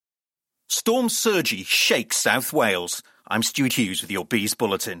Storm Sergi shakes South Wales. I'm Stuart Hughes with your Bees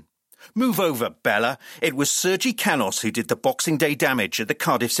Bulletin. Move over, Bella. It was Sergi Canos who did the Boxing Day damage at the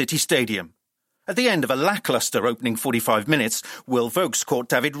Cardiff City Stadium. At the end of a lacklustre opening 45 minutes, Will Vokes caught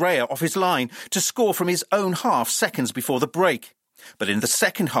David Raya off his line to score from his own half seconds before the break. But in the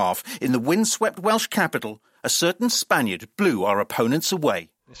second half, in the windswept Welsh capital, a certain Spaniard blew our opponents away.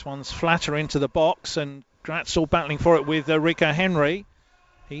 This one's flatter into the box, and Gratzel battling for it with Rico Henry.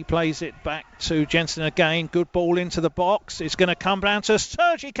 He plays it back to Jensen again. Good ball into the box. It's going to come down to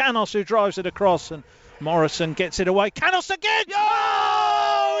Sergi Canos, who drives it across, and Morrison gets it away. Canos again!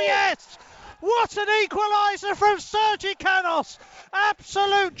 Oh, yes! What an equaliser from Sergi Canos!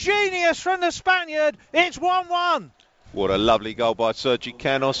 Absolute genius from the Spaniard. It's 1-1. What a lovely goal by Sergi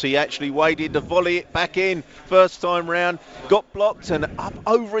Canos. He actually waited to volley it back in first time round, got blocked, and up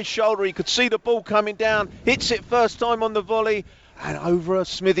over his shoulder he could see the ball coming down, hits it first time on the volley, and over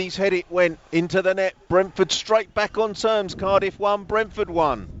Smithy's head it went into the net. Brentford straight back on terms. Cardiff 1, Brentford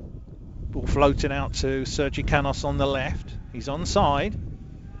 1. Ball floating out to Sergi Canos on the left. He's onside.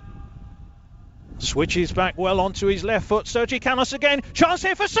 Switches back well onto his left foot. Sergi Canos again. Chance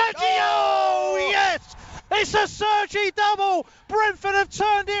here for Sergi. Oh, yes! It's a Sergi double. Brentford have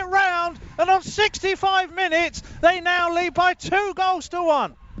turned it round, and on 65 minutes they now lead by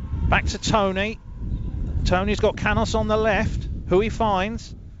 2-1. Back to Tony. Tony's got Canos on the left, who he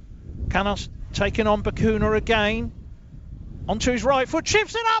finds. Canos taking on Bacuna again. Onto his right foot,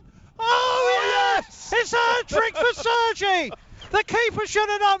 chips it up. Oh, yes! It's a hat-trick for Sergi. The keeper should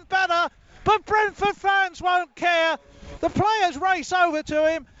have done better, but Brentford fans won't care. The players race over to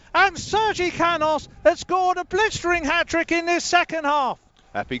him, and Sergi Canos has scored a blistering hat-trick in this second half.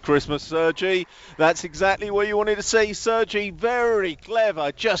 Happy Christmas, Sergi. That's exactly what you wanted to see. Sergi, very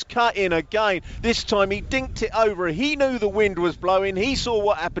clever, just cut in again. This time he dinked it over. He knew the wind was blowing. He saw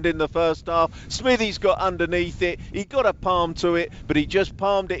what happened in the first half. Smithy's got underneath it. He got a palm to it, but he just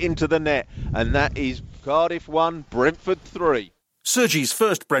palmed it into the net. And that is Cardiff 1, Brentford 3. Sergi's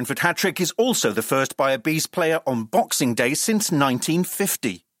first Brentford hat-trick is also the first by a Bees player on Boxing Day since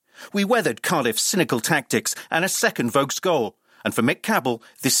 1950. We weathered Cardiff's cynical tactics and a second Vokes goal. And for Mick Cabell,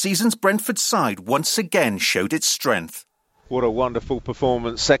 this season's Brentford side once again showed its strength. What a wonderful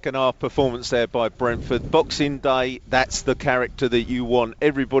performance, second half performance there by Brentford. Boxing Day, that's the character that you want.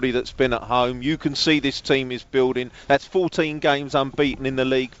 Everybody that's been at home, you can see this team is building. That's 14 games unbeaten in the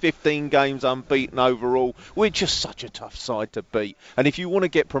league, 15 games unbeaten overall. We're just such a tough side to beat. And if you want to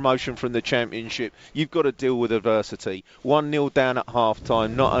get promotion from the Championship, you've got to deal with adversity. 1-0 down at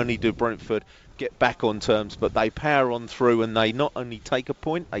half-time. Not only do Brentford get back on terms, but they power on through, and they not only take a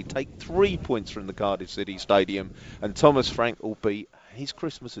point, they take 3 points from the Cardiff City Stadium. And Thomas Frank will be, his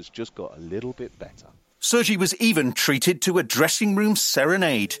Christmas has just got a little bit better. Sergi was even treated to a dressing room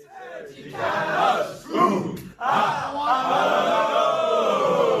serenade,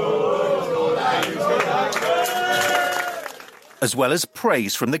 as well as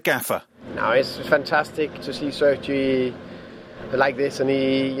praise from the gaffer. No, it's fantastic to see Sergi like this, and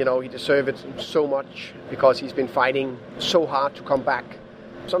he deserves it so much because he's been fighting so hard to come back.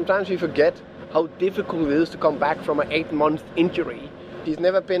 Sometimes we forget how difficult it is to come back from an 8-month injury. He's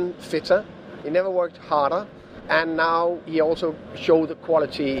never been fitter, he never worked harder, and now he also showed the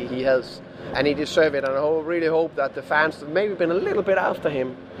quality he has, and he deserves it. And I really hope that the fans that maybe been a little bit after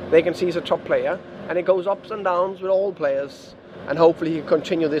him, they can see he's a top player, and it goes ups and downs with all players, and hopefully he can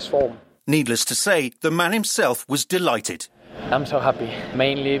continue this form. Needless to say, the man himself was delighted. I'm so happy,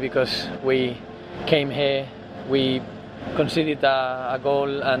 mainly because we came here, we conceded a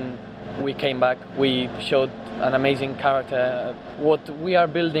goal and we came back. We showed an amazing character. What we are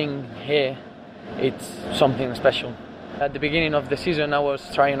building here, it's something special. At the beginning of the season I was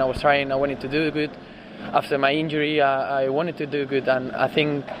trying, I wanted to do good. After my injury I wanted to do good, and I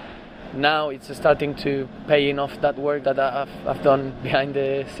think now it's starting to pay off that work that I've done behind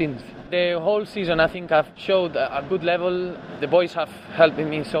the scenes. The whole season I think I've showed a good level. The boys have helped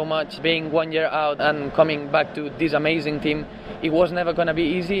me so much. Being 1 year out and coming back to this amazing team, it was never going to be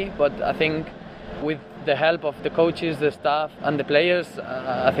easy, but I think with the help of the coaches, the staff and the players,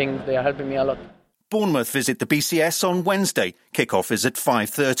 I think they are helping me a lot. Bournemouth visit the BCS on Wednesday. Kick-off is at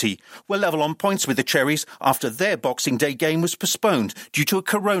 5:30. We're level on points with the Cherries after their Boxing Day game was postponed due to a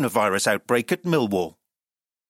coronavirus outbreak at Millwall.